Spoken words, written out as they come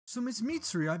So Miss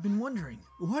Mitsuri, I've been wondering,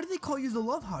 why do they call you the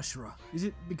Love Hashira? Is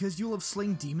it because you love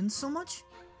slaying demons so much?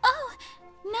 Oh,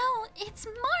 no, it's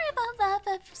more about love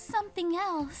of something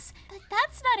else. But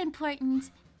that's not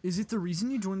important. Is it the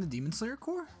reason you joined the Demon Slayer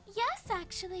Corps? Yes,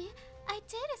 actually. I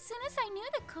did as soon as I knew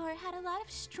the Corps had a lot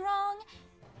of strong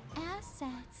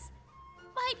assets.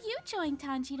 Why'd you join,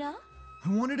 Tanjiro? I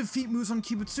wanted to defeat Muzan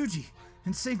Kibutsuji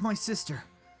and save my sister.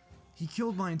 He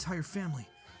killed my entire family,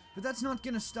 but that's not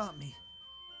gonna stop me.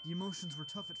 The emotions were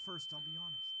tough at first, I'll be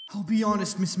honest. I'll be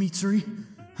honest, Miss Mitsuri.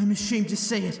 I'm ashamed to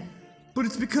say it, but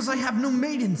it's because I have no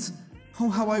maidens. Oh,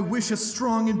 how I wish a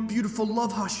strong and beautiful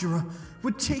Love Hashira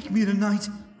would take me tonight.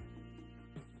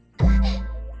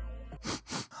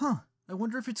 Huh, I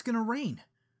wonder if it's gonna rain.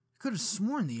 I could have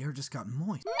sworn the air just got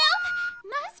moist. Nope!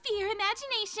 Must be your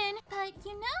imagination. But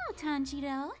you know,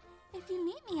 Tanjiro, if you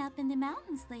meet me up in the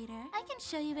mountains later, I can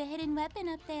show you a hidden weapon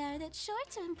up there that's sure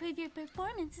to improve your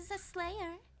performance as a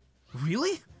slayer.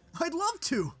 Really? I'd love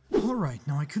to! Alright,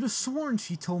 now I could have sworn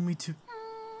she told me to...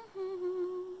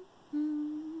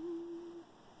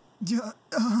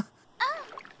 Oh,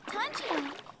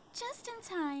 Tanjiro, just in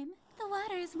time. The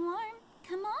water is warm.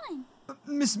 Come on.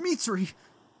 Miss Mitsuri,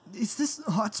 is this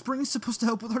hot spring supposed to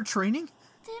help with our training?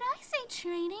 Did I say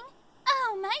training?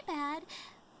 Oh, my bad.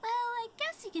 Well, I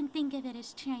guess you can think of it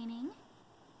as training.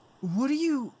 What are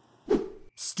you...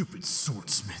 Stupid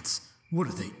swordsmiths. What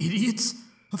are they, idiots?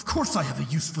 Of course I have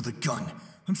a use for the gun.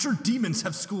 I'm sure demons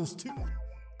have schools too.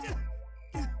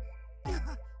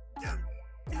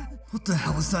 What the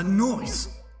hell is that noise?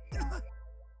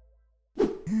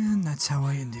 And that's how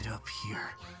I ended up here.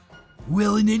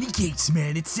 Well, in any case,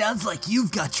 man, it sounds like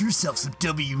you've got yourself some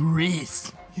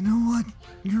W-Riz. You know what?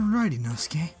 You're right,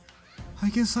 Inosuke. I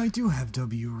guess I do have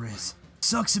W-Riz.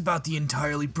 Sucks about the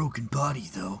entirely broken body,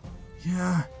 though.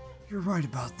 Yeah, you're right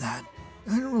about that.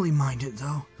 I don't really mind it,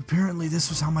 though. Apparently this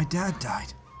was how my dad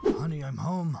died. Honey, I'm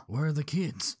home. Where are the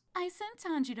kids? I sent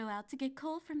Tanjiro out to get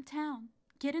coal from town.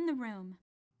 Get in the room.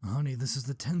 Honey, this is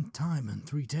the 10th time in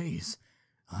 3 days.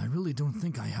 I really don't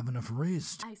think I have enough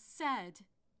raised. I said,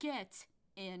 get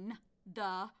in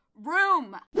the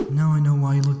room! Now I know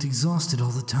why you looked exhausted all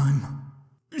the time.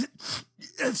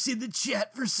 I've seen the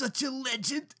chat for such a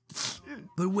legend.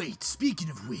 But wait, speaking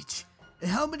of which,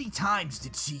 how many times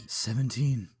did she...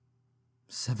 17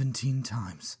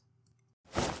 times.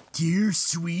 Dear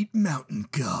sweet mountain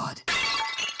god.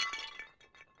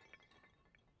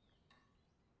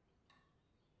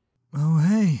 Oh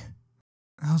hey,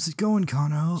 how's it going,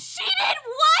 Kano? She did!